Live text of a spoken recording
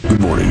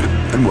Good morning,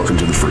 and welcome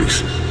to The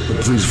Freaks.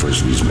 But please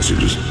first these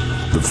messages.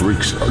 The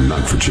Freaks are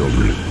not for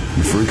children.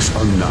 The Freaks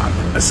are not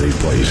a safe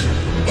place.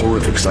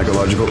 Horrific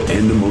psychological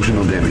and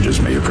emotional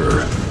damages may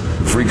occur.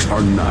 The Freaks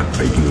are not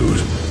fake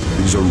news.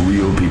 These are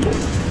real people,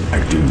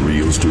 acting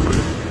real stupid,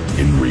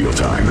 in real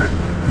time.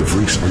 The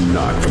Freaks are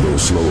not for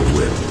those slow of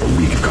wit or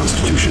weak of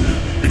constitution.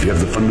 If you have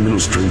the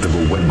fundamental strength of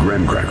a wet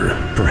graham cracker,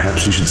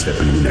 perhaps you should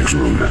step into the next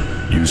room.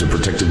 Use of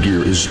protective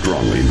gear is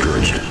strongly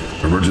encouraged.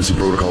 Emergency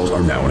protocols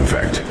are now in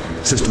effect.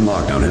 System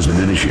lockdown has been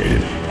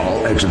initiated.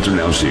 All exits are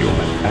now sealed.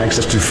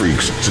 Access to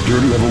Freaks,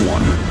 security level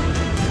 1.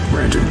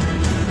 Granted.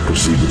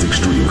 Proceed with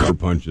extreme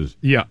punches.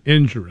 Yeah,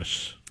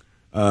 injurious.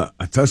 A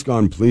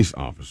Tucson police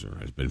officer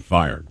has been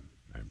fired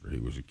after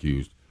he was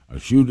accused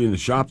of shooting a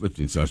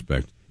shoplifting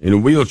suspect in a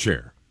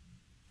wheelchair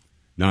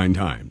 9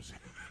 times,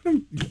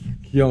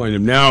 killing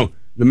him. Now,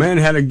 the man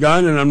had a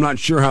gun, and I'm not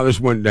sure how this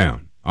went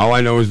down. All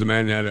I know is the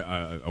man had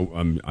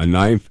a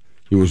knife.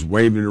 He was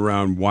waving it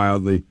around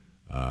wildly.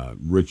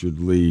 Richard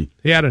Lee.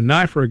 He had a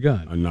knife or a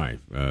gun? A knife.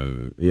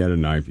 He had a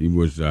knife. He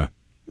was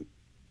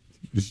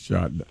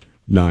shot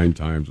 9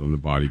 times on the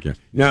body cam.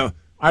 Now,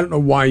 I don't know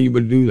why you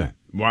would do that.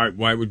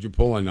 Why would you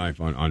pull a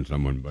knife on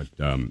someone? But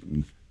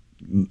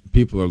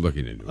people are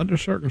looking into it. Under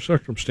certain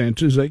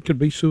circumstances, they could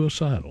be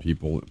suicidal.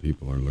 People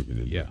are looking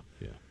into it. Yeah.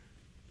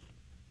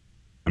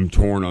 I'm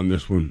torn on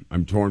this one.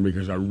 I'm torn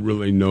because I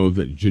really know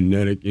that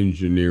genetic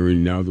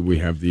engineering, now that we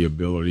have the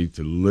ability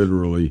to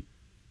literally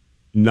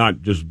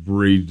not just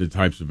breed the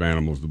types of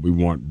animals that we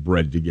want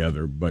bred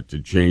together, but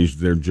to change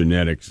their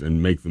genetics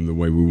and make them the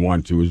way we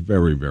want to, is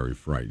very, very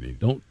frightening.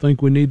 Don't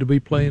think we need to be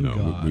playing God.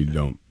 No, we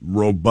don't.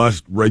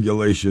 Robust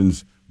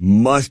regulations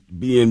must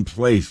be in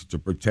place to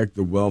protect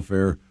the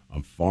welfare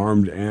of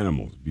farmed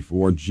animals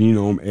before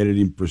genome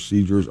editing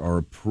procedures are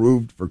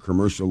approved for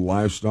commercial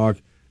livestock.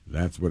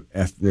 That's what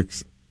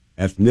ethnicists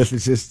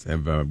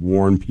have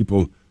warned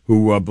people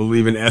who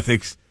believe in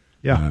ethics.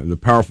 Yeah. The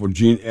powerful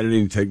gene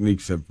editing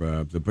techniques have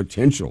the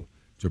potential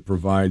to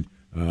provide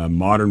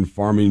modern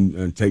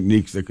farming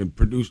techniques that can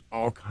produce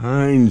all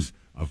kinds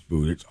of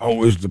food. It's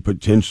always the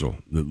potential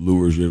that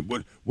lures you.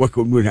 What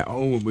could we have?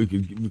 Oh, we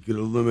could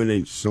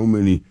eliminate so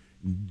many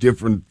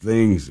different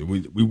things.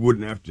 We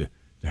wouldn't have to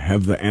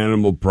have the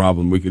animal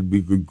problem. We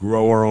could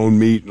grow our own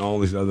meat and all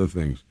these other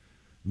things.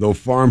 Though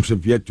farms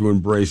have yet to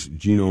embrace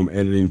genome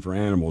editing for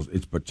animals,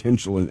 its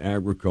potential in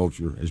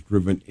agriculture has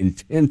driven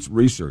intense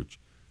research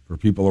for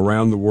people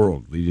around the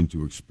world, leading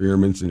to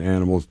experiments in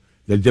animals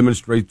that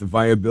demonstrate the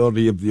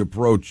viability of the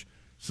approach.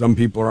 Some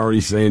people are already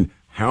saying,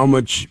 how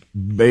much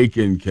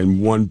bacon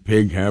can one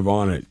pig have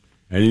on it?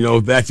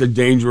 And, that's a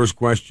dangerous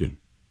question,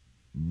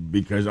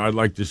 because I'd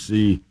like to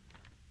see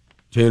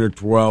 10 or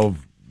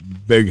 12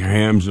 big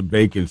hams of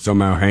bacon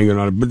somehow hanging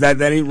on it. But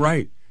that ain't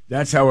right.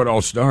 That's how it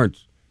all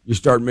starts. You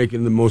start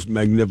making the most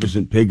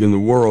magnificent pig in the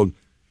world.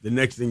 The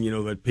next thing you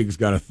know, that pig's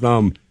got a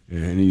thumb,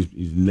 and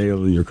he's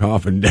nailing your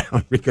coffin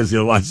down because he's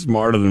a lot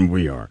smarter than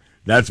we are.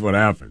 That's what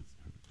happens.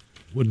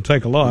 Wouldn't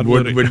take a lot,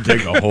 Wouldn't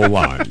take a whole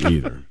lot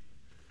either.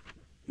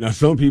 Now,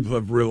 some people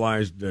have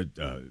realized that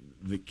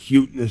the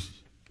cuteness,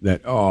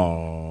 that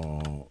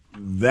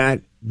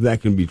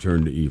can be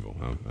turned to evil.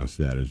 How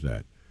sad is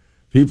that?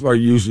 People are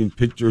using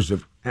pictures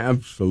of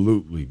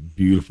absolutely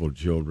beautiful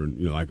children.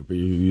 You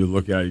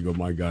look at it, you go,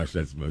 my gosh,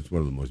 that's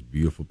one of the most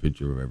beautiful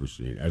pictures I've ever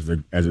seen. As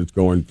it's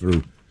going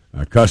through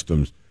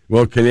customs.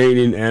 Well,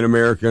 Canadian and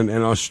American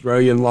and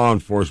Australian law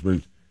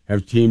enforcement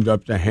have teamed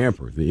up to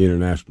hamper the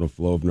international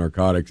flow of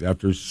narcotics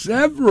after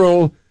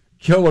several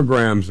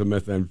kilograms of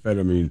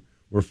methamphetamine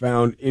were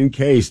found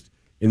encased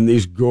in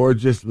these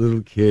gorgeous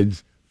little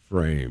kids'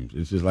 frames.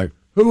 It's just like,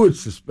 who would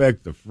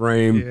suspect the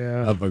frame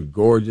of a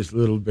gorgeous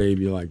little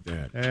baby like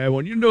that?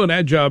 When you're doing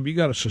that job, you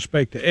got to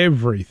suspect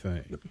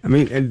everything. I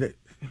mean, and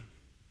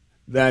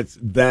that's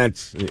and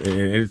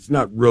it's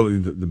not really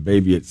the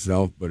baby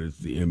itself, but it's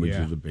the image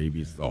of the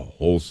baby. It's the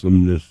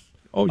wholesomeness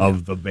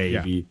of the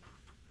baby.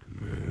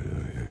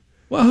 Yeah.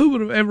 Well, who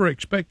would have ever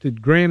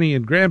expected Granny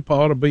and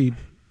Grandpa to be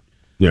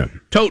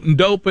toting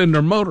dope in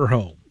their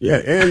motorhome? Yeah,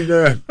 and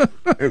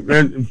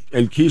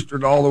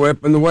keistered all the way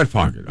up in the wet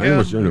pocket. I know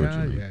what you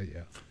mean.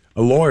 Yeah.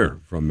 A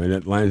lawyer from an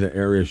Atlanta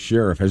area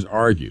sheriff has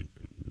argued.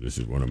 This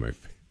is one of my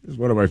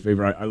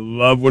favorite. I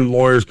love when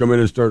lawyers come in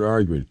and start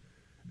arguing.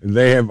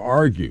 They have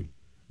argued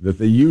that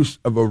the use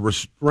of a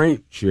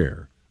restraint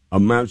chair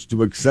amounts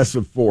to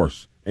excessive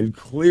force and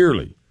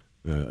clearly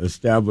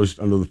established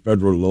under the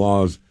federal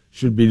laws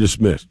should be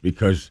dismissed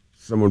because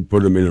someone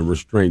put him in a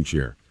restraint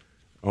chair.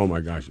 Oh my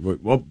gosh!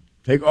 Well,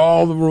 take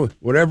all the rules.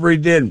 Whatever he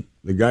did,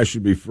 the guy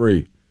should be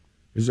free.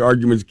 His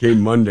arguments came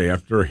Monday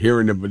after a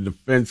hearing of a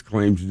defense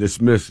claim to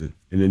dismiss an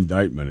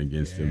indictment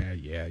against him.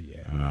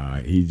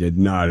 He did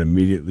not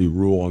immediately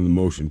rule on the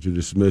motion to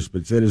dismiss,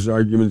 but said his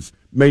arguments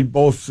made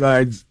both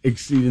sides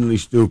exceedingly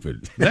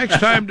stupid. Next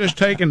time, just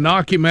take and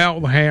knock him out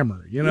with a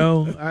hammer.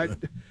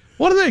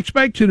 What do they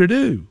expect you to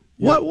do?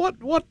 Yeah.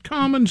 What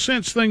common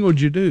sense thing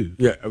would you do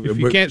if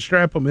you can't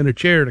strap them in a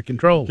chair to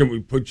control? Can we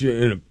put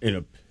you in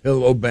a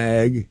pillow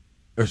bag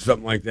or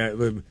something like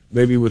that?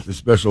 Maybe with the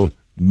special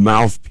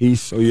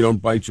mouthpiece so you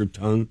don't bite your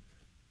tongue.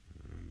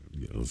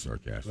 Get a little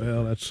sarcastic.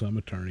 Well, that's some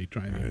attorney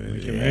trying to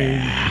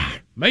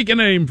make a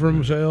name for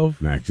himself.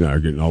 Max and I are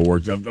getting all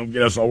worked up. Don't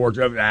get us all worked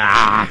up.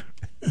 Ah!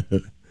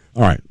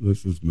 All right,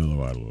 let's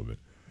mellow out a little bit.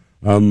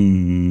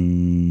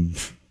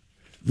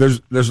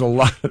 There's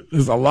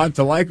a lot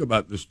to like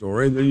about the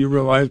story, and then you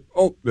realize,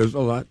 there's a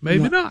lot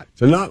maybe not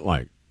to not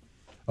like.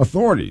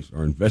 Authorities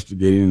are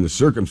investigating the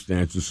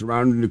circumstances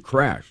surrounding the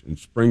crash in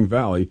Spring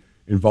Valley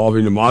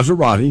involving a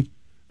Maserati,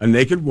 a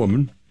naked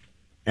woman,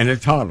 and a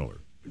toddler.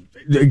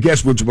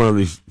 Guess which one of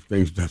these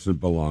things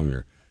doesn't belong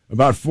there?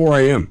 About 4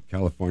 a.m.,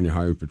 California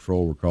Highway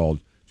Patrol were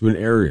called to an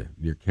area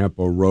near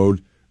Campo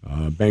Road,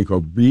 Banco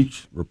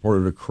Beach,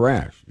 reported a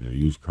crash in a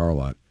used car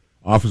lot.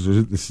 Officers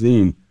at the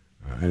scene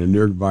and a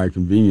nearby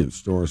convenience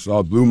store saw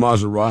a blue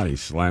Maserati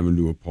slam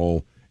into a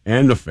pole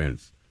and a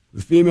fence.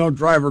 The female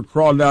driver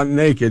crawled out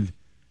naked,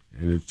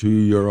 and a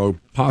 2-year-old,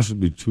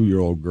 possibly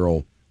 2-year-old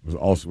girl was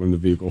also in the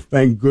vehicle.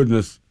 Thank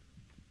goodness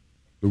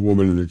the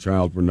woman and the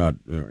child were not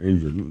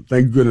injured.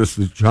 Thank goodness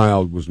the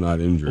child was not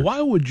injured.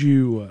 Why would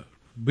you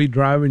be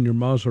driving your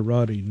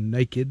Maserati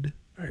naked?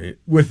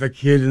 With a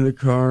kid in the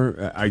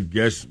car? I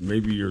guess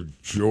maybe your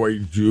joy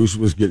juice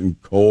was getting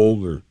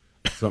cold or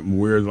something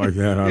weird like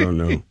that. I don't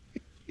know.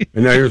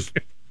 And now here's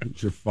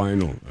your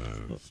final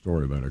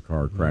story about a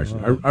car crash.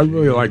 I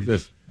really like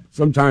this.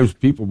 Sometimes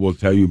people will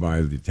tell you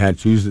by the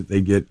tattoos that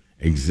they get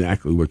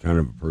exactly what kind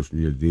of a person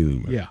you're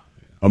dealing with. Yeah.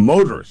 A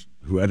motorist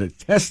who had a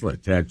Tesla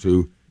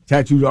tattooed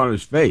on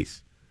his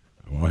face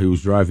while he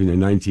was driving a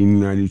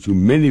 1992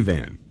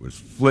 minivan was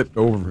flipped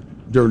over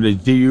during a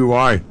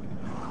DUI.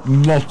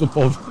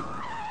 Multiple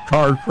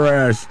car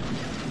crash.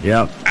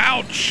 Yep.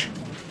 Ouch.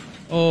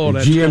 Oh,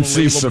 that's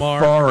GMC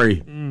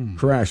Safari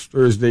crashed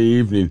Thursday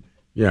evening.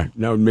 Yeah,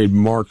 now it made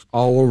marks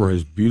all over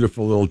his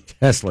beautiful little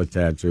Tesla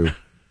tattoo.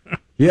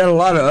 He had a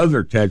lot of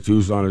other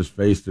tattoos on his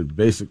face that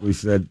basically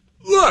said,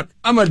 "Look,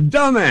 I'm a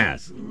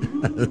dumbass."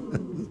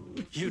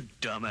 You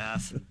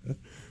dumbass.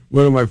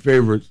 One of my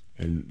favorites,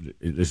 and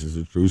this is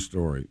a true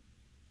story,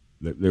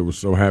 that they were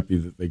so happy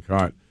that they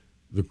caught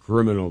the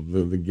criminal,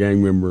 the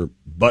gang member,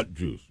 Butt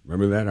Juice.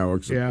 Remember that? How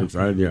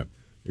excited? Yeah.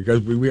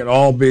 Because we had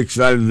all be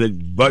excited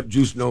that Butt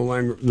Juice no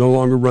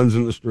longer runs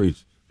in the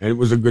streets. And it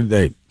was a good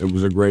day. It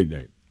was a great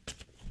day.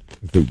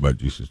 I think Butt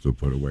Juice is still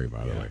put away,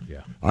 by the way.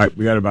 Yeah. All right,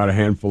 we got about a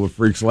handful of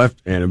freaks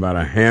left and about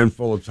a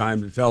handful of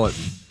time to tell it.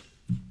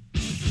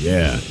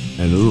 Yeah,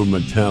 and a little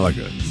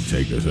Metallica to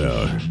take us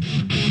out.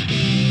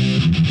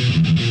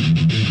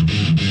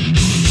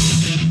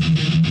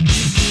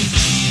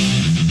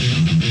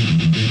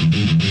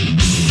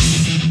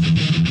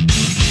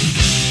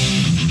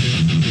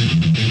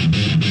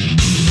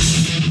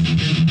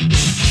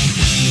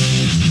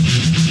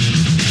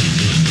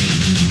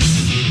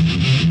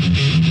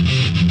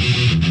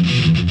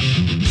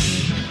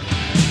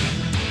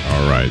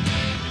 All right.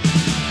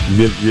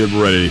 Get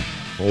ready.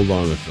 Hold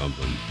on to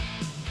something.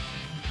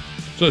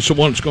 So it's the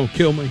one that's going to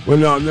kill me? Well,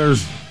 no,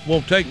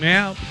 won't take me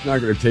out? It's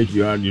not going to take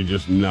you out. You're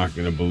just not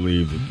going to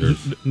believe that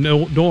there's...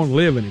 don't want to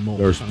live anymore.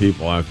 There's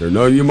people out there.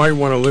 No, you might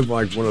want to live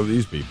like one of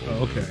these people.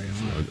 Oh, okay.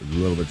 A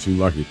little bit too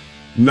lucky.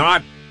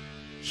 Not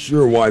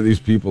sure why these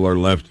people are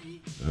left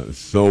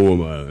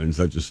in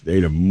such a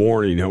state of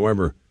mourning.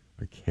 However,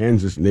 a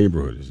Kansas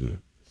neighborhood is in a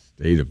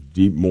state of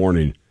deep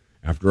mourning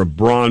after a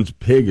bronze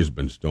pig has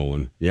been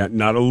stolen. Yeah,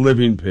 not a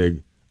living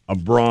pig, a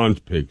bronze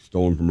pig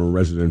stolen from a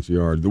residence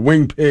yard. The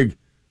winged pig,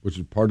 which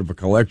is part of a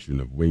collection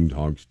of winged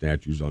hog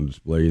statues on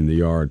display in the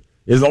yard,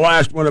 is the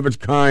last one of its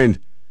kind.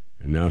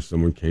 And now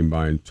someone came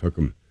by and took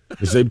him.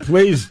 They say,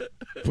 please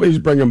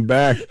bring him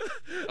back.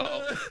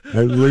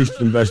 At least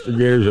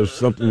investigators have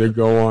something to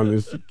go on.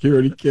 The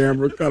security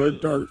camera caught a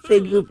dark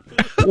figure,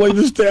 pull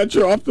the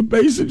statue off the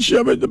base and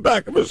shove it in the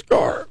back of his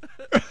car.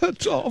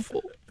 That's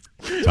awful.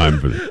 It's time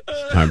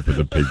for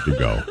the pig to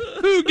go.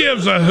 Who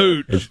gives a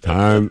hoot? It's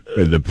time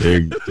for the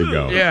pig to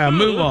go. Yeah,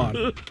 move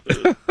on.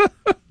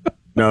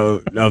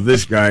 Now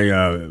this guy,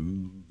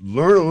 learn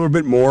a little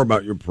bit more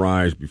about your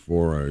prize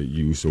before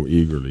you so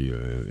eagerly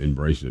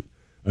embrace it.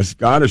 A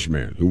Scottish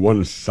man who won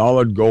a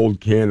solid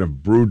gold can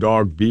of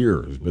Brewdog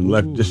beer has been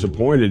left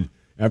disappointed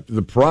after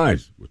the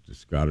prize, which the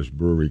Scottish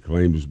brewery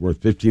claims is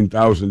worth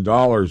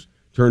 $15,000,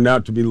 turned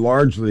out to be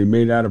largely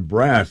made out of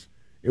brass.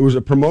 It was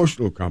a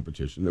promotional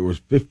competition. There was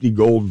 50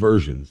 gold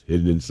versions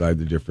hidden inside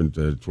the different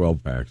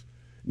 12-packs.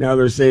 Now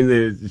they're saying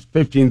that it's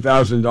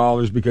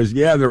 $15,000 because,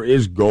 yeah, there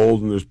is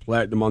gold and there's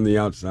platinum on the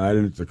outside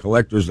and it's a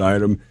collector's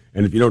item.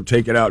 And if you don't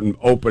take it out and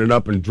open it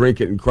up and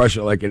drink it and crush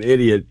it like an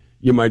idiot,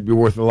 you might be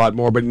worth a lot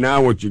more. But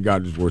now what you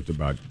got is worth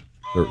about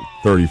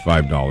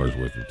 $35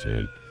 worth of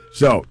tin.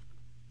 So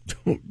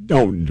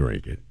don't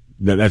drink it.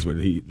 That's what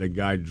the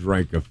guy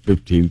drank, a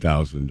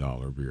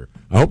 $15,000 beer.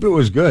 I hope it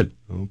was good.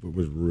 I hope it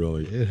was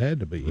It had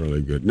to be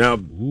really good. Now,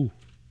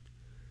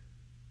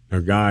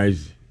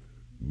 guys,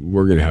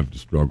 we're going to have to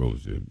struggle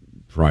to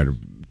try to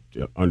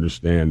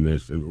understand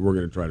this, and we're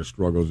going to try to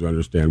struggle to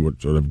understand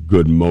what sort of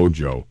good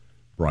mojo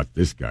brought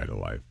this guy to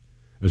life.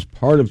 As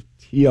part of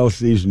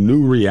TLC's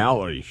new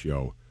reality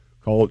show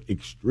called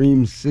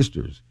Extreme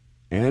Sisters,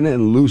 Anna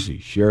and Lucy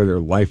share their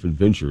life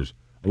adventures,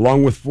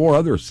 along with 4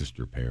 other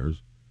sister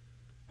pairs.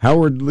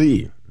 Howard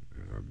Lee,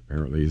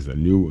 apparently is a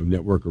new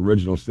network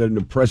original, said in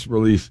a press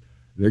release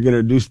they're going to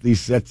introduce these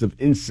sets of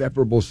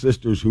inseparable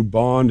sisters who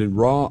bond in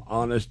raw,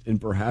 honest,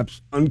 and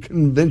perhaps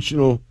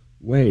unconventional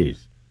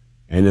ways.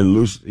 Anna and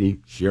Lucy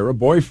share a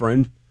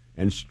boyfriend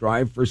and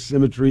strive for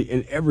symmetry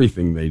in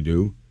everything they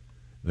do.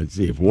 Let's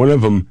see, if one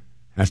of them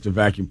has to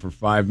vacuum for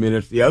 5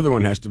 minutes, the other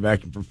one has to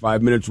vacuum for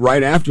 5 minutes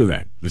right after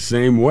that, the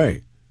same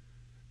way.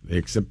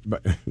 They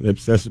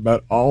obsess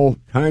about all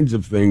kinds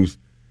of things.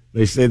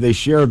 They say they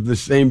share the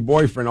same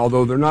boyfriend,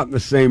 although they're not in the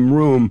same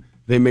room.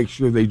 They make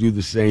sure they do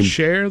the same.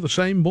 Share the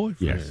same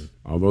boyfriend. Yes.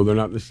 Although they're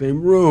not in the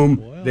same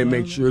room, they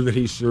make sure that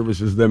he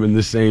services them in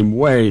the same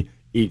way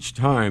each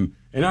time.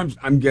 And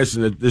I'm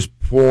guessing that this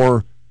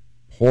poor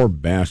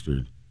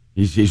bastard,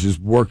 he's just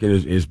working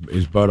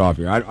his butt off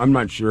here. I'm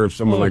not sure if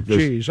someone like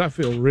this I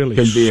feel really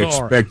can be sorry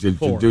expected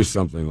to do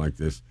something like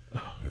this.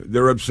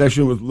 Their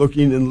obsession with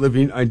looking and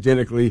living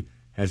identically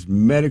has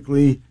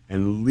medically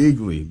and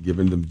legally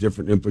given them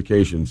different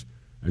implications.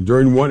 And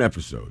during one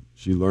episode,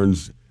 she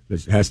learns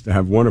that she has to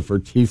have one of her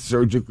teeth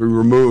surgically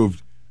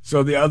removed,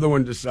 so the other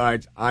one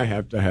decides, I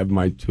have to have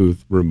my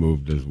tooth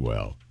removed as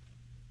well.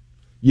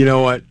 You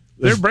know what?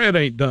 Their bread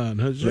ain't done.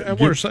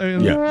 We're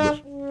saying.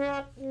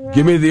 Yeah,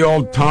 give me the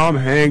old Tom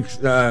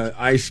Hanks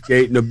ice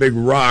skate and a big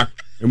rock,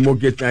 and we'll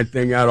get that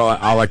thing out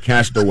a la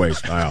Castaway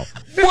style.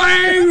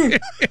 Whang!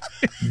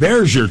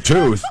 There's your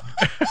tooth.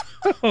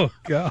 Oh,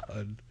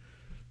 God.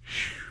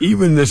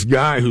 Even this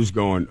guy who's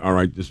going, all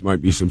right, this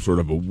might be some sort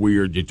of a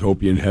weird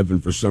utopian heaven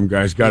for some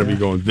guys, got to be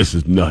going, this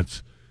is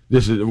nuts.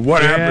 This is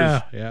what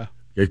happens. Yeah.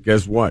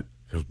 Guess what?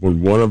 Because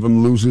when one of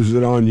them loses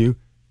it on you,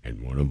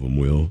 and one of them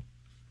will,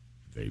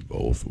 they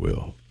both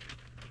will.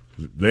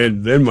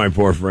 Then, my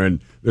poor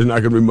friend, there's not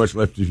going to be much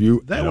left of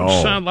you That at would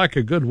all. sound like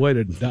a good way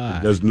to die.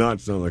 It does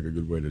not sound like a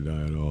good way to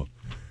die at all.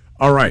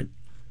 All right.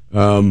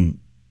 I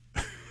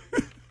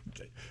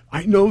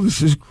know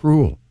this is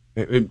cruel,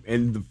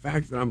 and the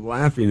fact that I'm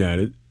laughing at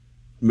it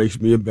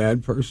makes me a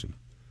bad person.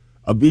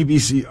 A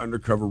BBC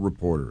undercover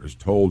reporter has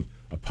told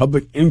a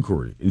public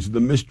inquiry into the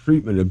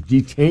mistreatment of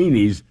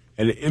detainees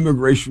at an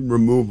immigration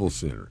removal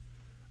center.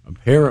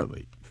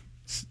 Apparently,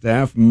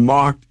 staff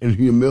mocked and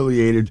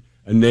humiliated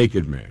a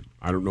naked man.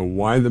 I don't know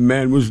why the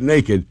man was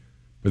naked,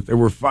 but there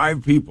were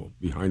 5 people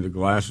behind a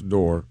glass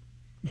door,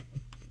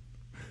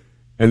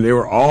 and they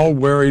were all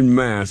wearing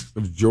masks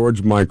of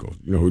George Michael.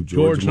 You know who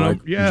George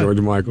Michael? Yeah. George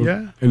Michael.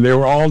 Yeah. And they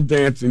were all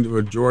dancing to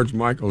a George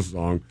Michael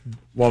song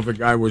while the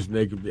guy was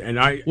naked. And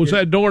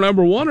that door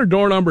number 1 or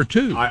door number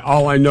 2?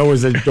 All I know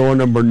is that door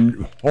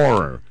number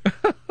horror.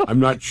 I'm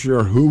not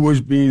sure who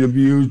was being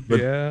abused, but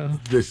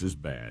this is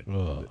bad.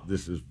 Ugh.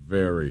 This is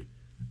very,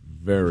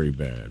 very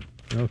bad.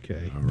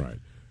 Okay. All right.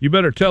 You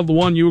better tell the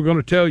one you were going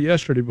to tell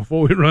yesterday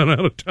before we run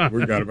out of time.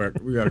 We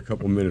got a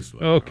couple minutes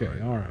left.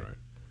 Okay. All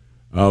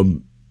right.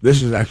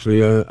 This is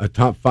actually a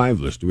top 5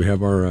 list. Do we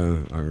have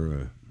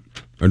our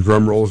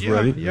drum rolls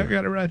ready? Yeah, I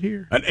got it right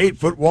here. An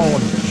 8-foot wall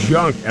of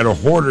junk at a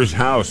hoarder's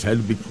house had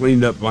to be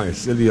cleaned up by the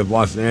city of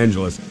Los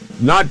Angeles.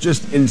 Not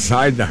just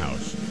inside the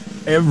house.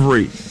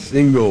 Every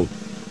single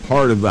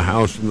part of the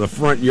house, from the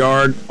front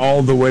yard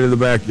all the way to the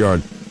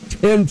backyard.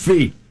 10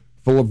 feet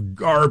full of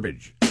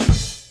garbage.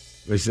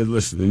 They said,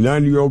 listen, the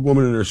 90-year-old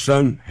woman and her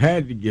son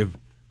had to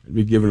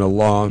be given a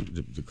law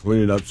to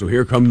clean it up. So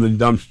here come the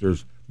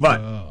dumpsters.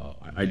 But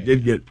I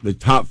did get the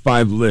top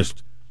 5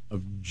 list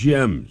of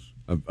gems,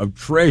 of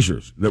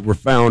treasures that were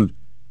found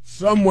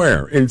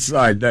somewhere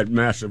inside that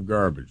massive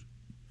garbage.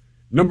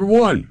 Number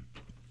 1,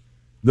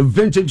 the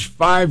vintage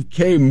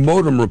 5K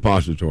modem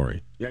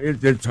repository. Yeah,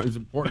 it's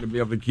important to be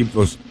able to keep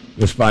those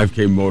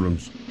 5K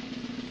modems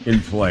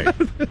in play.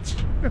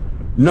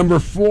 Number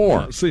 4.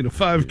 I've seen a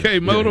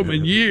 5K modem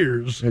in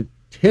years.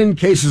 10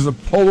 cases of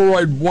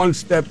Polaroid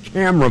one-step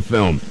camera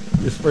film.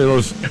 Just for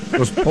those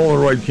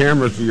Polaroid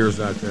cameras of yours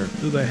out there.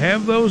 Do they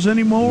have those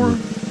anymore?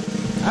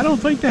 I don't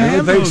think they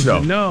have those. I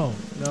don't think so.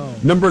 No.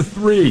 Number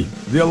 3,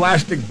 the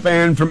elastic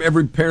band from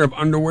every pair of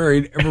underwear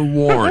he'd ever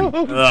worn.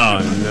 Oh,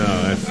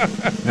 no,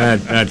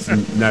 that's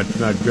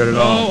not good at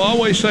all. Oh,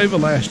 always save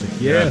elastic,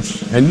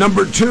 yes. And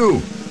number 2,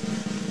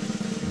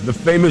 the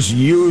famous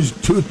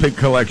used toothpick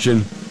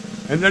collection.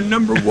 And then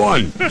number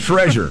 1,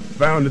 treasure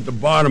found at the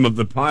bottom of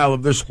the pile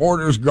of this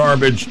hoarder's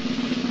garbage.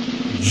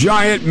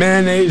 Giant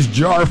mayonnaise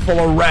jar full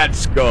of rat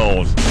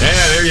skulls.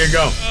 Yeah, there you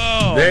go.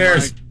 Oh,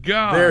 my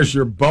God. There's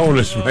your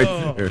bonus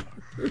right there.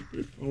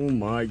 Oh,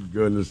 my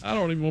goodness. I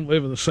don't even want to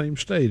live in the same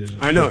state as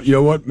I know. You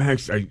know what,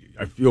 Max? I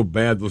feel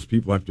bad those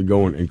people have to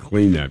go and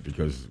clean that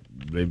because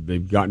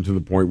they've gotten to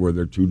the point where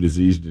they're too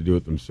diseased to do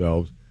it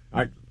themselves.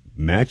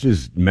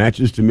 Matches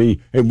to me.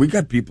 Hey, we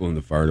got people in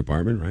the fire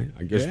department, right?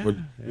 I guess we'll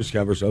just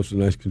have ourselves a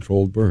nice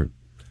controlled burn.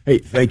 Hey,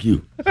 thank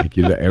you. Thank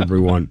you to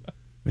everyone.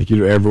 Thank you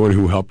to everyone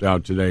who helped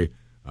out today.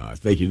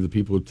 Thank you to the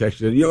people who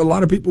texted. You know, a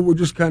lot of people were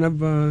just kind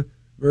of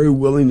very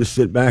willing to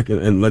sit back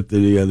and let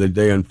the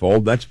day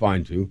unfold. That's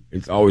fine, too.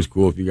 It's always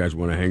cool if you guys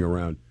want to hang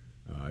around.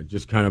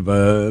 Just kind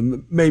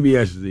of maybe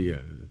as the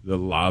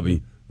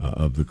lobby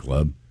of the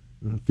club.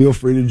 Feel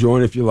free to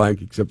join if you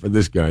like, except for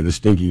this guy, the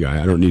stinky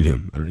guy. I don't need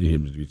him. I don't need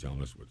him to be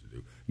telling us what to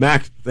do.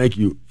 Max, thank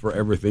you for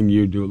everything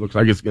you do. It looks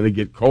like it's going to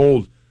get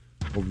cold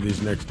over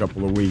these next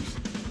couple of weeks.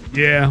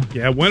 Yeah,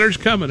 winter's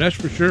coming, that's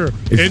for sure.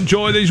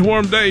 Enjoy these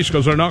warm days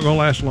because they're not going to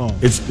last long.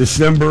 It's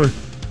December.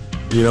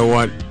 You know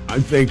what? I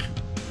think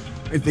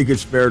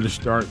it's fair to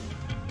start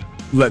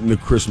letting the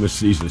Christmas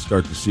season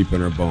start to seep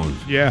in our bones.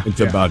 Yeah. It's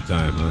about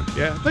time, huh?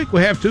 Yeah, I think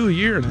we have 2 a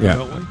year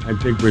now, don't we? I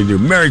think we do.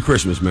 Merry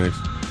Christmas, Max.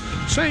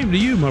 Same to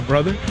you, my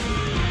brother.